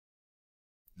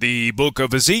The book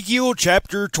of Ezekiel,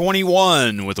 chapter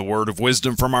 21, with a word of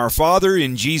wisdom from our Father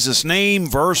in Jesus' name,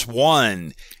 verse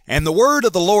 1. And the word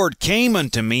of the Lord came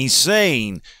unto me,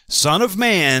 saying, Son of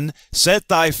man, set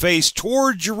thy face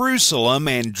toward Jerusalem,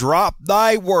 and drop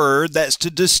thy word, that's to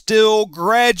distill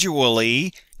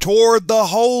gradually, toward the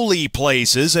holy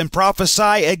places, and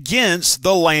prophesy against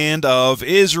the land of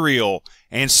Israel.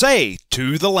 And say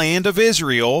to the land of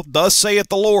Israel, Thus saith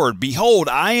the Lord, Behold,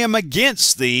 I am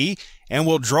against thee, and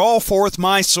will draw forth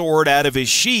my sword out of his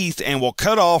sheath, and will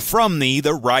cut off from thee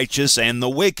the righteous and the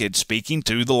wicked, speaking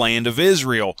to the land of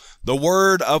Israel. The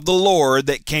word of the Lord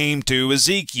that came to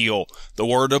Ezekiel, the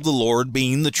word of the Lord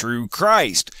being the true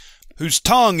Christ, whose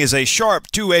tongue is a sharp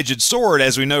two-edged sword,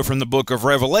 as we know from the book of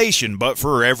Revelation. But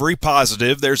for every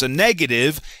positive, there's a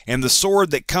negative, and the sword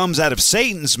that comes out of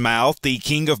Satan's mouth, the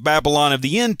king of Babylon of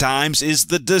the end times, is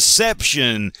the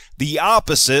deception, the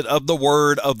opposite of the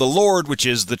word of the Lord, which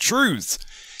is the truth.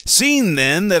 Seeing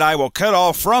then that I will cut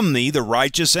off from thee the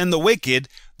righteous and the wicked,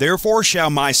 therefore shall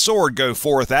my sword go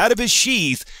forth out of his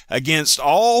sheath against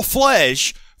all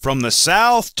flesh, from the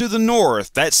south to the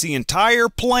north. That's the entire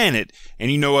planet.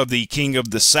 And you know of the king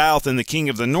of the south and the king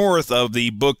of the north of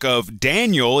the book of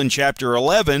Daniel in chapter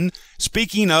 11,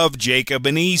 speaking of Jacob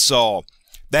and Esau.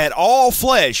 That all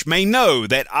flesh may know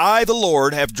that I, the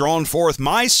Lord, have drawn forth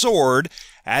my sword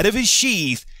out of his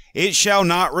sheath, it shall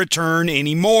not return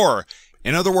any more.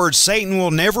 In other words, Satan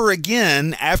will never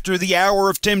again, after the hour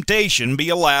of temptation, be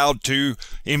allowed to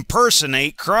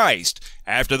impersonate Christ.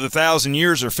 After the 1,000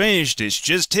 years are finished, it's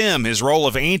just him. His role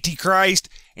of Antichrist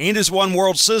and his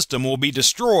one-world system will be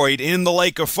destroyed in the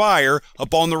lake of fire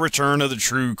upon the return of the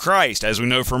true Christ, as we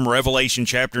know from Revelation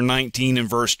chapter 19 and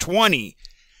verse 20.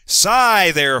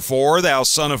 Sigh, therefore, thou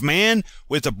son of man,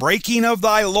 with the breaking of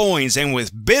thy loins, and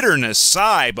with bitterness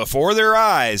sigh before their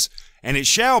eyes. And it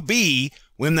shall be,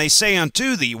 when they say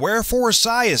unto thee, Wherefore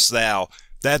sighest thou?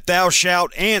 That thou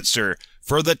shalt answer,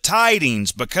 For the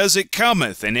tidings, because it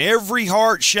cometh, and every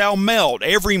heart shall melt,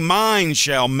 every mind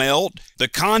shall melt, the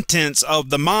contents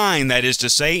of the mind, that is to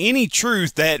say, any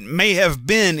truth that may have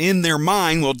been in their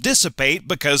mind will dissipate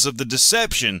because of the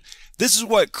deception. This is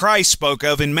what Christ spoke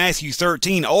of in Matthew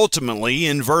 13, ultimately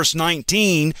in verse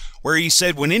 19, where he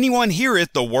said, When anyone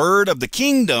heareth the word of the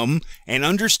kingdom, and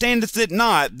understandeth it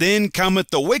not, then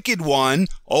cometh the wicked one,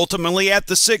 ultimately at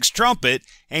the sixth trumpet,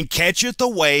 and catcheth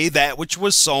away that which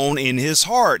was sown in his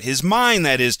heart, his mind,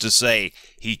 that is to say.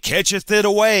 He catcheth it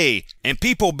away. And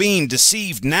people being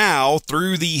deceived now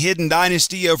through the hidden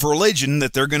dynasty of religion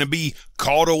that they're going to be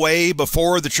caught away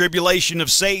before the tribulation of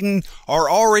Satan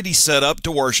are already set up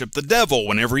to worship the devil.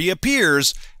 Whenever he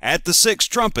appears at the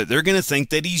sixth trumpet, they're going to think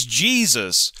that he's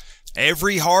Jesus.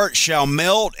 Every heart shall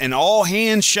melt, and all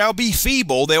hands shall be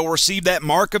feeble. They'll receive that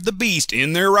mark of the beast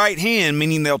in their right hand,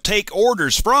 meaning they'll take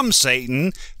orders from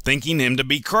Satan, thinking him to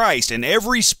be Christ. And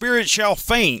every spirit shall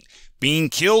faint, being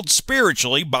killed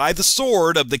spiritually by the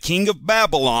sword of the king of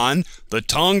Babylon, the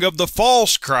tongue of the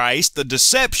false Christ, the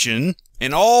deception.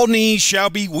 And all knees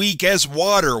shall be weak as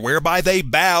water, whereby they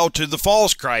bow to the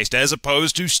false Christ, as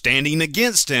opposed to standing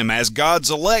against him, as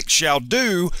God's elect shall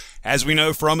do. As we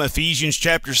know from Ephesians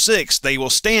chapter 6, they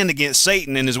will stand against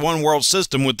Satan and his one-world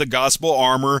system with the gospel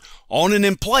armor on and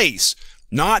in place,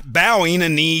 not bowing a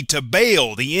knee to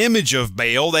Baal, the image of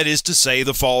Baal, that is to say,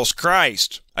 the false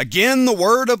Christ. Again the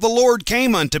word of the Lord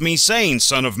came unto me, saying,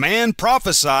 Son of man,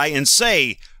 prophesy, and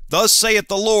say, Thus saith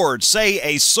the Lord, Say,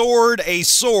 a sword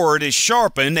is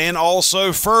sharpened, and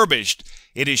also furbished.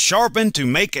 It is sharpened to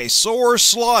make a sore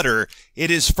slaughter. It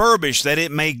is furbished that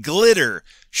it may glitter.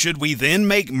 Should we then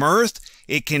make mirth?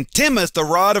 It contemneth the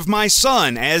rod of my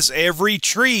son, as every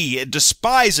tree. It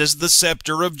despises the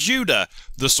scepter of Judah,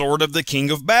 the sword of the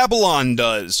king of Babylon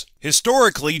does.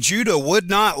 Historically, Judah would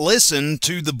not listen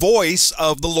to the voice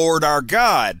of the Lord our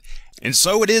God. And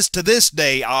so it is to this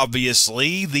day,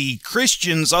 obviously. The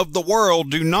Christians of the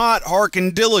world do not hearken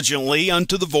diligently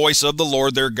unto the voice of the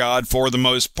Lord their God for the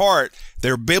most part.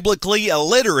 They're biblically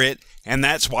illiterate, and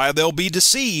that's why they'll be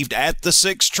deceived at the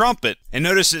sixth trumpet. And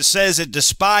notice it says it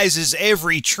despises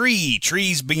every tree,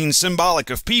 trees being symbolic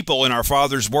of people in our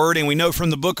Father's Word, and we know from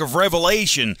the book of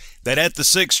Revelation that at the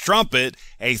sixth trumpet,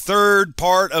 a third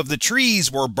part of the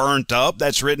trees were burnt up.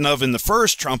 That's written of in the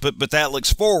first trumpet, but that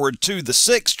looks forward to the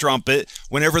sixth trumpet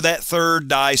whenever that third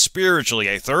dies spiritually.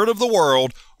 A third of the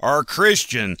world are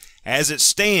Christian as it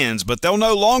stands, but they'll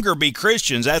no longer be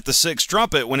Christians at the sixth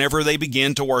trumpet whenever they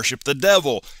begin to worship the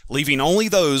devil, leaving only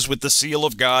those with the seal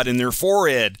of God in their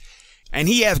forehead. And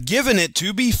he hath given it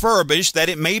to be furbished, that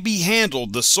it may be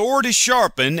handled. The sword is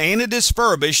sharpened, and it is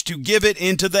furbished, to give it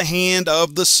into the hand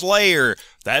of the slayer.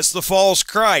 That's the false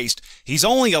Christ. He's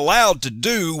only allowed to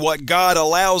do what God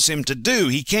allows him to do.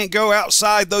 He can't go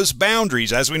outside those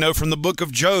boundaries. As we know from the book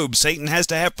of Job, Satan has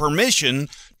to have permission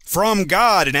from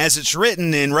God. And as it's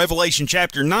written in Revelation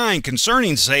chapter 9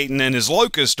 concerning Satan and his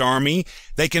locust army,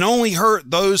 they can only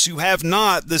hurt those who have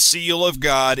not the seal of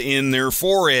God in their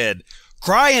forehead.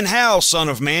 Cry and howl, Son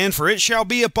of man, for it shall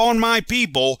be upon my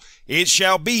people, it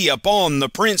shall be upon the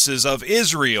princes of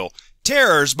Israel.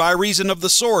 Terrors by reason of the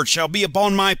sword shall be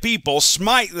upon my people.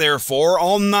 Smite therefore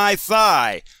on thy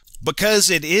thigh,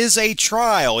 because it is a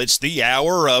trial. It's the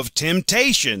hour of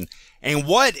temptation. And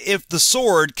what if the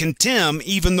sword contemn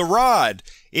even the rod?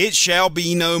 It shall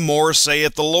be no more,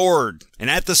 saith the Lord.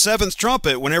 And at the seventh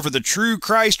trumpet, whenever the true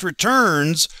Christ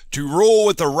returns to rule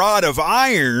with a rod of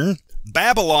iron,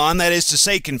 Babylon, that is to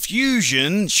say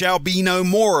confusion, shall be no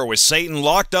more, with Satan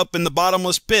locked up in the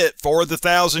bottomless pit for the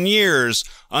 1,000 years,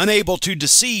 unable to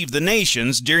deceive the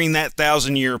nations during that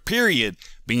 1,000-year period,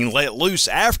 being let loose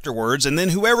afterwards, and then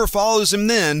whoever follows him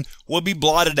then will be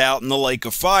blotted out in the lake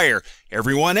of fire.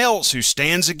 Everyone else who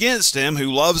stands against him,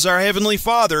 who loves our Heavenly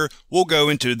Father, will go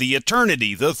into the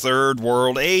eternity, the third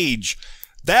world age.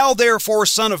 Thou therefore,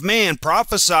 Son of man,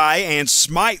 prophesy, and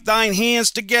smite thine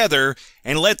hands together,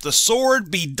 and let the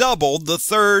sword be doubled the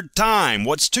third time.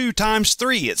 What's 2 times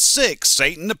 3? It's 6.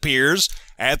 Satan appears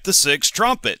at the 6th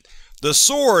trumpet. The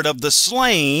sword of the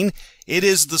slain, it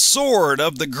is the sword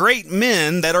of the great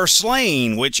men that are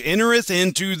slain, which entereth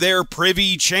into their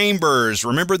privy chambers.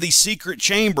 Remember the secret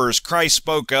chambers Christ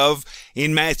spoke of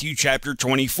in Matthew chapter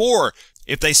 24.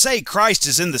 If they say Christ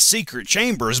is in the secret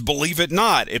chambers, believe it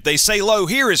not. If they say, lo,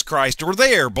 here is Christ, or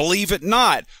there, believe it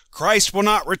not. Christ will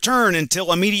not return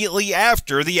until immediately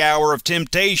after the hour of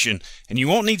temptation. And you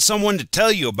won't need someone to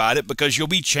tell you about it, because you'll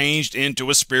be changed into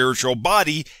a spiritual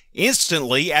body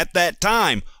instantly at that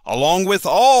time, along with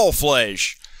all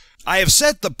flesh. I have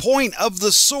set the point of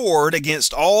the sword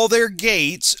against all their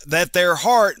gates, that their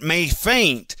heart may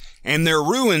faint, and their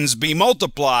ruins be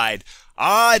multiplied.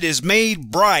 Ah, it is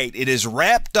made bright, it is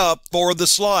wrapped up for the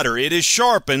slaughter, it is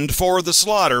sharpened for the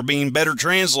slaughter, being better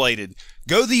translated.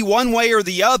 Go thee one way or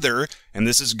the other, and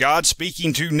this is God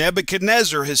speaking to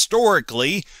Nebuchadnezzar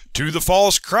historically, to the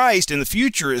false Christ in the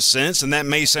futurist sense, and that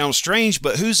may sound strange,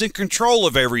 but who's in control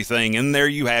of everything? And there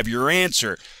you have your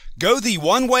answer. Go thee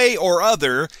one way or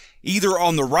other, either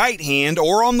on the right hand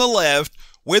or on the left,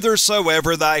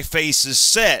 whithersoever thy face is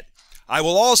set. I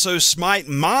will also smite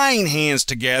mine hands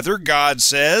together, God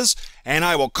says, and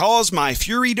I will cause my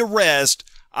fury to rest.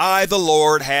 I, the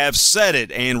Lord, have said it.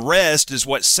 And rest is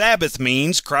what Sabbath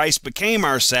means. Christ became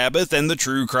our Sabbath, and the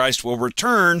true Christ will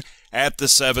return at the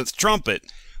 7th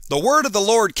trumpet. The word of the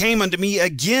Lord came unto me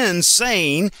again,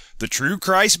 saying, the true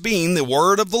Christ being the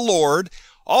word of the Lord,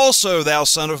 also, thou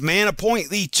son of man, appoint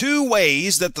thee 2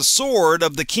 ways that the sword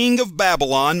of the king of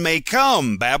Babylon may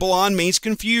come. Babylon means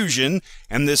confusion,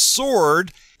 and this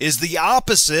sword is the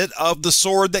opposite of the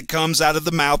sword that comes out of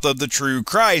the mouth of the true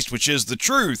Christ, which is the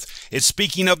truth. It's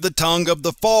speaking of the tongue of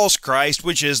the false Christ,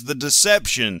 which is the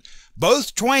deception.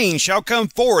 Both twain shall come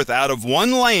forth out of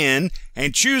one land,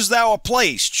 and choose thou a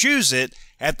place, choose it,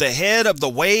 at the head of the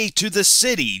way to the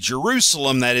city,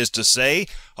 Jerusalem, that is to say.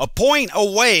 Appoint a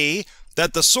way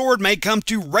that the sword may come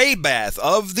to Rabath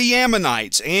of the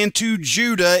Ammonites, and to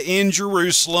Judah in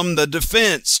Jerusalem the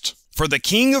defenced. For the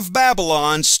king of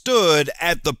Babylon stood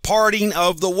at the parting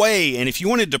of the way. And if you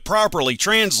wanted to properly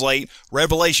translate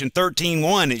Revelation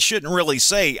 13:1, it shouldn't really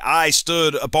say, I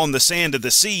stood upon the sand of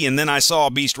the sea, and then I saw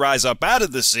a beast rise up out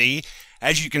of the sea.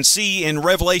 As you can see in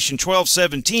Revelation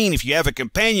 12:17, if you have a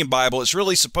companion Bible, it's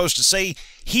really supposed to say,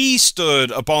 he stood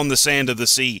upon the sand of the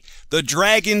sea. The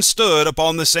dragon stood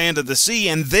upon the sand of the sea,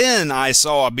 and then I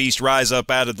saw a beast rise up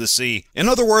out of the sea. In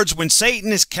other words, when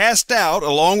Satan is cast out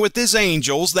along with his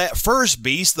angels, that first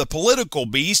beast, the political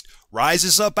beast,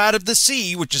 rises up out of the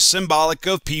sea, which is symbolic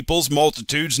of peoples,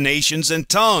 multitudes, nations, and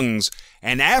tongues.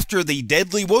 And after the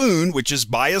deadly wound, which is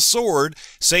by a sword,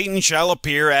 Satan shall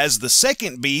appear as the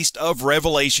second beast of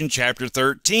Revelation chapter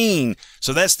 13.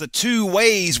 So that's the 2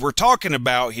 ways we're talking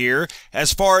about here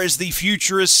as far as the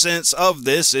futurist sense of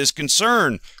this is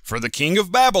concerned. For the king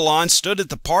of Babylon stood at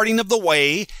the parting of the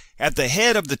way, at the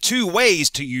head of the 2 ways,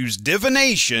 to use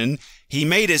divination. He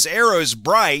made his arrows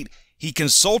bright. He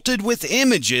consulted with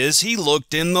images. He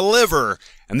looked in the liver.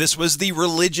 And this was the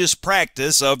religious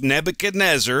practice of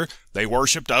Nebuchadnezzar. They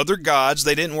worshipped other gods.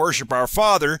 They didn't worship our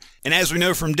Father. And as we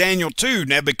know from Daniel 2,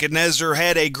 Nebuchadnezzar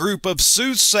had a group of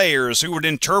soothsayers who would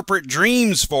interpret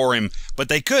dreams for him, but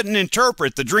they couldn't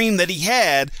interpret the dream that he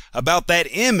had about that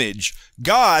image.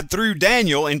 God, through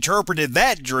Daniel, interpreted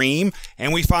that dream,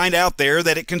 and we find out there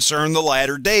that it concerned the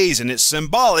latter days, and it's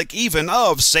symbolic even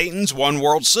of Satan's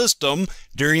one-world system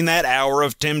during that hour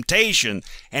of temptation.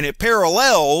 And it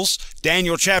parallels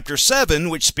Daniel chapter 7,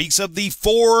 which speaks of the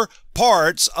 4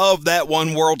 parts of that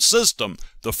one-world system.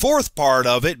 The 4th part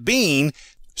of it being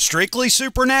strictly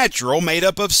supernatural, made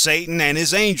up of Satan and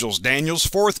his angels. Daniel's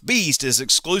 4th beast is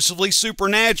exclusively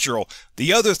supernatural.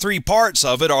 The other 3 parts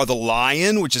of it are the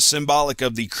lion, which is symbolic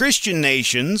of the Christian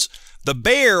nations, the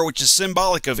bear, which is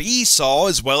symbolic of Esau,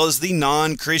 as well as the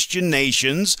non-Christian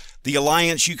nations, the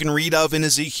alliance you can read of in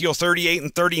Ezekiel 38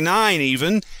 and 39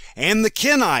 even, and the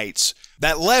Kenites,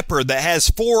 that leopard that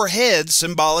has 4 heads,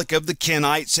 symbolic of the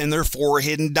Kenites and their 4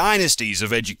 hidden dynasties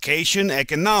of education,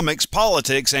 economics,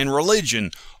 politics, and religion.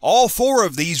 All 4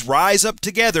 of these rise up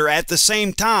together at the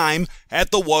same time at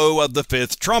the woe of the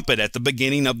 5th trumpet, at the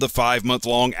beginning of the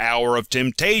 5-month-long hour of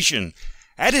temptation.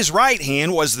 At his right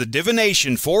hand was the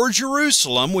divination for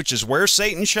Jerusalem, which is where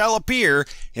Satan shall appear,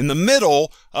 in the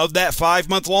middle of that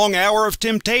 5-month-long hour of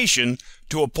temptation,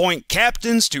 to appoint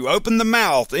captains to open the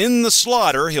mouth in the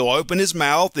slaughter. He'll open his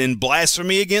mouth in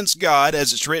blasphemy against God,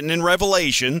 as it's written in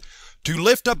Revelation, to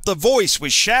lift up the voice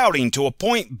with shouting, to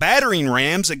appoint battering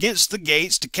rams against the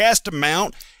gates, to cast a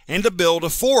mount, and to build a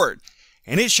fort.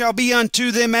 And it shall be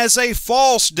unto them as a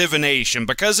false divination,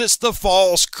 because it's the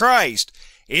false Christ,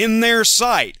 in their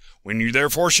sight. When you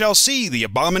therefore shall see the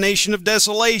abomination of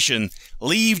desolation,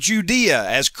 leave Judea,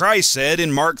 as Christ said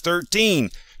in Mark 13,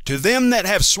 to them that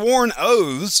have sworn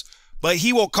oaths, but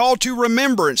he will call to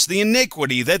remembrance the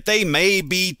iniquity, that they may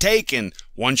be taken.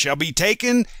 One shall be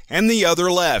taken, and the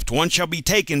other left. One shall be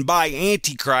taken by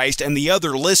Antichrist, and the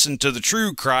other listened to the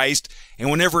true Christ. And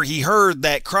whenever he heard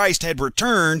that Christ had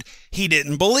returned, he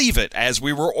didn't believe it. As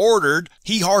we were ordered,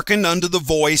 he hearkened unto the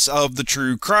voice of the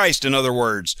true Christ, in other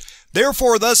words.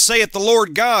 Therefore thus saith the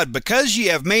Lord God, because ye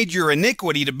have made your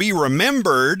iniquity to be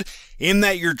remembered, in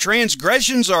that your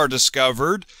transgressions are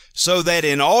discovered, so that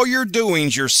in all your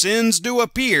doings your sins do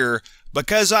appear,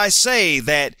 because I say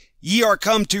that ye are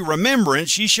come to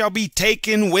remembrance, ye shall be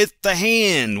taken with the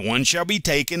hand. One shall be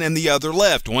taken, and the other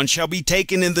left. One shall be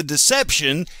taken in the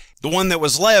deception. The one that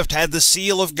was left had the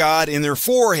seal of God in their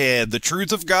forehead, the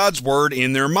truth of God's word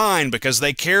in their mind, because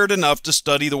they cared enough to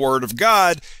study the word of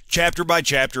God, chapter by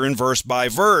chapter and verse by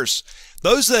verse.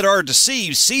 Those that are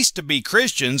deceived cease to be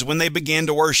Christians when they begin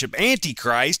to worship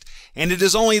Antichrist, and it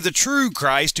is only the true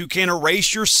Christ who can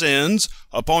erase your sins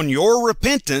upon your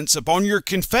repentance, upon your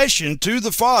confession to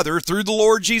the Father through the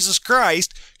Lord Jesus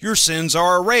Christ. Your sins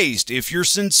are erased if you're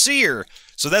sincere.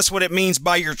 So that's what it means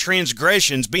by your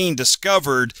transgressions being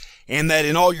discovered, and that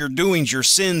in all your doings your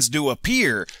sins do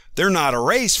appear. They're not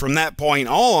erased from that point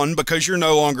on, because you're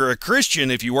no longer a Christian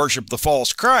if you worship the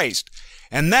false Christ.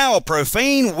 And thou,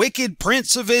 profane, wicked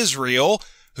prince of Israel,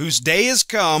 whose day is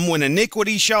come when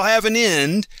iniquity shall have an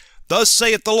end, thus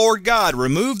saith the Lord God,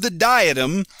 remove the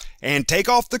diadem and take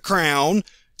off the crown.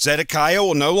 Zedekiah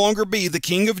will no longer be the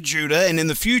king of Judah, and in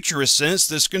the futurist sense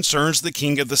this concerns the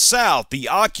king of the south, the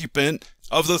occupant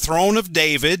of the throne of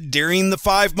David during the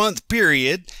 5-month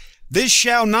period. This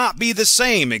shall not be the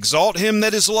same. Exalt him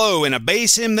that is low, and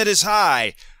abase him that is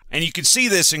high. And you can see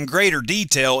this in greater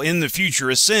detail in the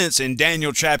futurist sense in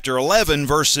Daniel chapter 11,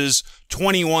 verses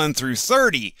 21 through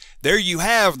 30. There you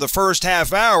have the first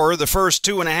half hour, the first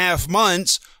 2.5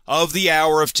 months of the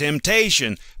hour of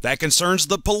temptation. That concerns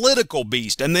the political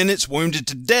beast, and then it's wounded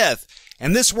to death.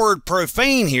 And this word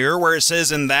profane here, where it says,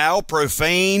 and thou,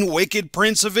 profane, wicked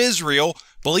prince of Israel,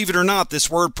 believe it or not, this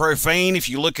word profane, if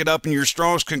you look it up in your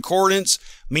Strong's Concordance,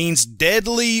 means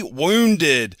deadly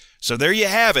wounded. So there you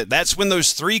have it. That's when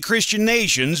those 3 Christian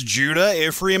nations, Judah,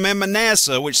 Ephraim, and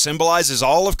Manasseh, which symbolizes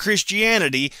all of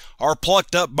Christianity, are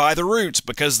plucked up by the roots,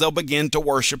 because they'll begin to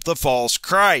worship the false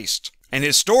Christ. And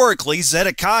historically,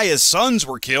 Zedekiah's sons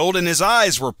were killed and his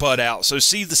eyes were put out. So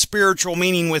see the spiritual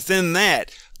meaning within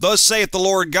that. Thus saith the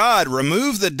Lord God,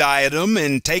 remove the diadem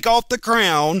and take off the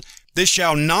crown. This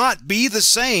shall not be the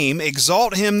same.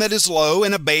 Exalt him that is low,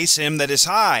 and abase him that is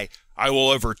high. I will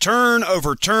overturn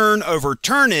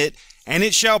it, and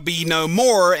it shall be no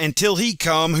more until he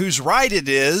come whose right it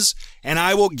is, and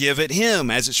I will give it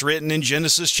him. As it's written in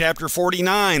Genesis chapter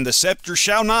 49, the scepter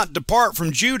shall not depart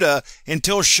from Judah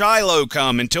until Shiloh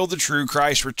come, until the true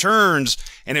Christ returns.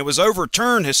 And it was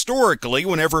overturned historically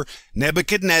whenever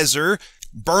Nebuchadnezzar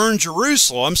burn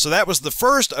Jerusalem. So that was the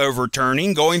first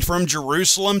overturning, going from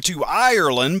Jerusalem to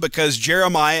Ireland, because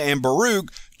Jeremiah and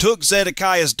Baruch took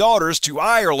Zedekiah's daughters to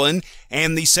Ireland,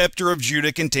 and the scepter of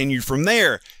Judah continued from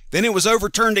there. Then it was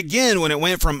overturned again when it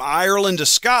went from Ireland to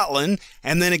Scotland,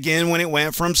 and then again when it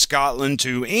went from Scotland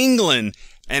to England.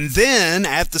 And then,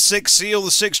 at the sixth seal,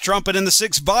 the sixth trumpet, and the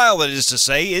sixth vial, that is to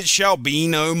say, it shall be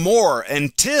no more,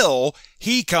 until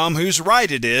he come whose right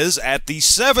it is, at the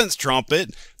seventh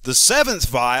trumpet, the seventh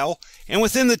vial, and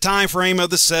within the time frame of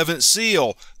the seventh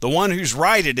seal. The one whose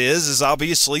right it is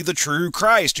obviously the true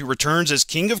Christ, who returns as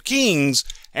King of Kings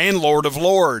and Lord of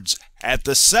Lords, at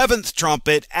the seventh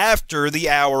trumpet, after the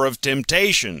hour of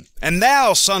temptation. And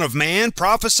thou, son of man,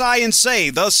 prophesy and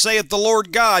say, Thus saith the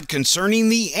Lord God, concerning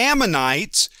the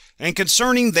Ammonites, and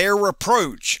concerning their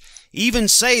reproach. Even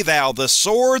say thou, the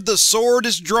sword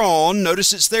is drawn,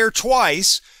 notice it's there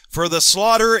twice, for the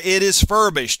slaughter it is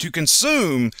furbished, to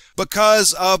consume,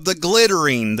 because of the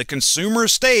glittering. The consumer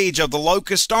stage of the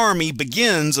locust army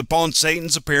begins upon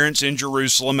Satan's appearance in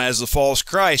Jerusalem as the false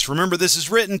Christ. Remember, this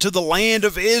is written to the land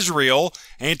of Israel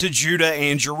and to Judah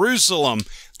and Jerusalem.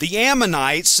 The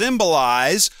Ammonites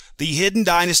symbolize the hidden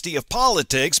dynasty of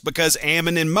politics, because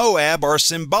Ammon and Moab are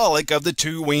symbolic of the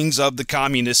two wings of the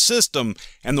communist system,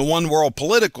 and the one world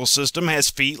political system has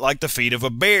feet like the feet of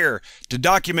a bear. To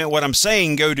document what I'm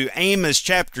saying, go to Amos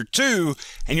chapter 2,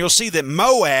 and you'll see that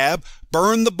Moab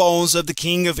burned the bones of the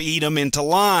king of Edom into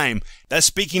lime. That's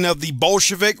speaking of the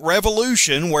Bolshevik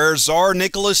Revolution, where Tsar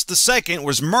Nicholas II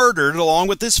was murdered along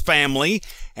with his family,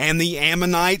 and the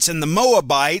Ammonites and the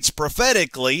Moabites,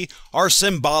 prophetically, are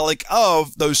symbolic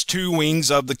of those two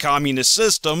wings of the communist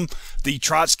system, the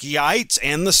Trotskyites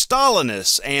and the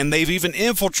Stalinists, and they've even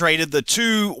infiltrated the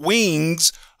two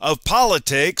wings of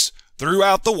politics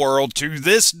throughout the world to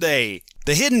this day.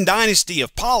 The hidden dynasty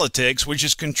of politics, which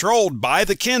is controlled by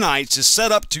the Kenites, is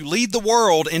set up to lead the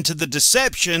world into the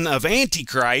deception of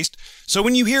Antichrist. So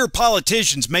when you hear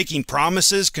politicians making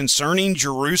promises concerning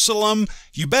Jerusalem,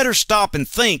 you better stop and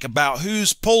think about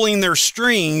who's pulling their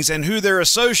strings and who they're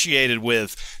associated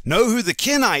with. Know who the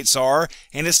Kenites are,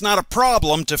 and it's not a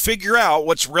problem to figure out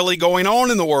what's really going on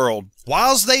in the world.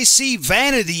 Whilst they see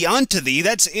vanity unto thee,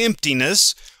 that's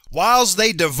emptiness, whilst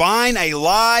they divine a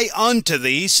lie unto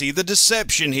thee, see the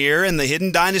deception here in the hidden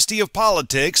dynasty of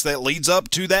politics that leads up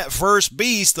to that first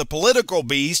beast, the political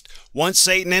beast, once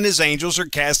Satan and his angels are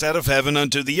cast out of heaven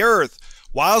unto the earth.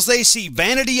 Whilst they see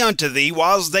vanity unto thee,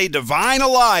 whilst they divine a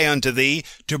lie unto thee,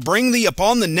 to bring thee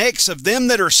upon the necks of them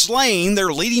that are slain,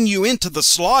 they're leading you into the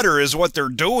slaughter is what they're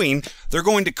doing. They're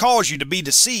going to cause you to be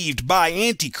deceived by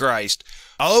Antichrist.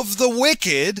 Of the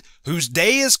wicked, whose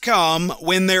day is come,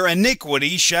 when their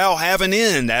iniquity shall have an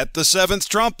end, at the seventh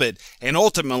trumpet, and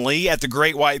ultimately at the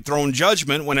great white throne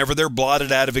judgment, whenever they're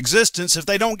blotted out of existence if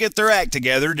they don't get their act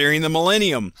together during the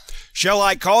millennium. Shall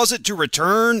I cause it to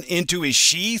return into his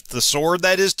sheath, the sword,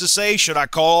 that is to say? Should I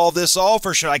call all this off,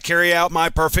 or should I carry out my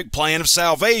perfect plan of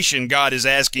salvation? God is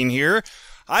asking here.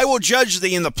 I will judge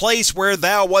thee in the place where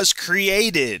thou wast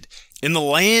created, in the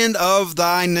land of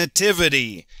thy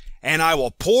nativity. And I will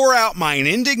pour out mine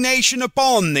indignation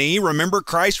upon thee. Remember,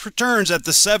 Christ returns at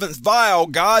the seventh vial.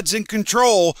 God's in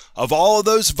control of all of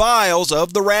those vials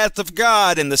of the wrath of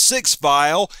God. And the sixth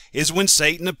vial is when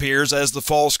Satan appears as the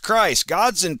false Christ.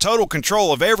 God's in total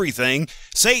control of everything.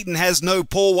 Satan has no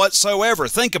pull whatsoever.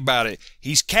 Think about it.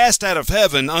 He's cast out of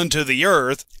heaven unto the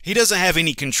earth. He doesn't have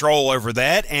any control over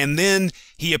that. And then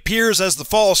he appears as the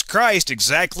false Christ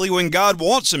exactly when God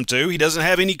wants him to. He doesn't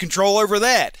have any control over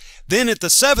that. Then at the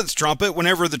seventh trumpet,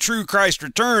 whenever the true Christ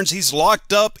returns, he's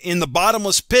locked up in the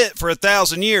bottomless pit for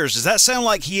 1,000 years. Does that sound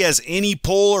like he has any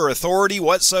pull or authority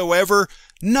whatsoever?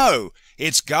 No.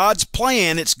 It's God's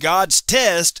plan. It's God's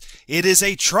test. It is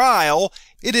a trial.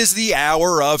 It is the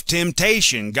hour of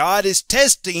temptation. God is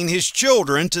testing his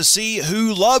children to see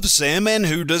who loves him and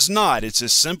who does not. It's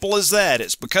as simple as that.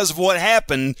 It's because of what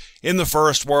happened in the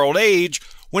first world age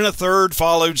when a third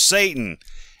followed Satan.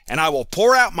 And I will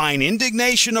pour out mine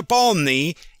indignation upon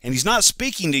thee. And he's not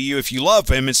speaking to you if you love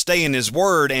him and stay in his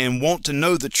word and want to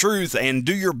know the truth and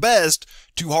do your best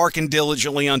to hearken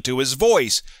diligently unto his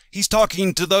voice. He's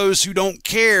talking to those who don't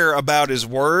care about his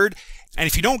word. And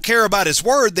if you don't care about his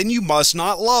word, then you must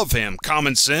not love him.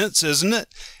 Common sense, isn't it?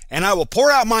 And I will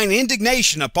pour out mine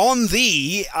indignation upon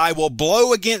thee. I will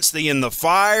blow against thee in the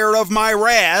fire of my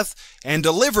wrath, and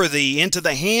deliver thee into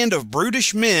the hand of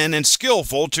brutish men and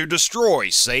skillful to destroy.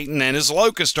 Satan and his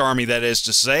locust army, that is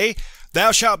to say.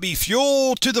 Thou shalt be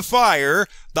fuel to the fire.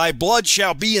 Thy blood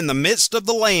shall be in the midst of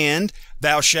the land.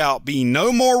 Thou shalt be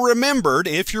no more remembered.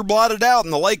 If you're blotted out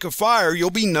in the lake of fire, you'll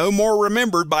be no more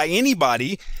remembered by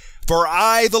anybody. For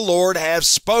I, the Lord, have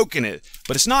spoken it.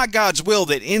 But it's not God's will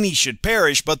that any should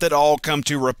perish, but that all come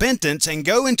to repentance and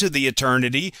go into the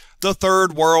eternity, the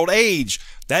third world age.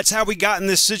 That's how we got in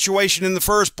this situation in the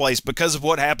first place, because of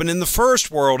what happened in the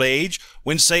first world age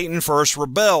when Satan first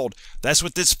rebelled. That's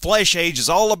what this flesh age is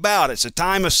all about. It's a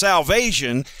time of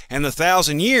salvation, and the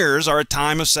 1,000 years are a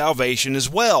time of salvation as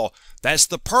well. That's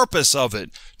the purpose of it,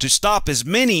 to stop as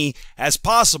many as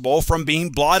possible from being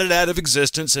blotted out of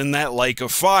existence in that lake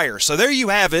of fire. So there you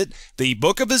have it, the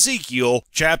book of Ezekiel,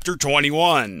 chapter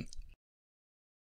 21.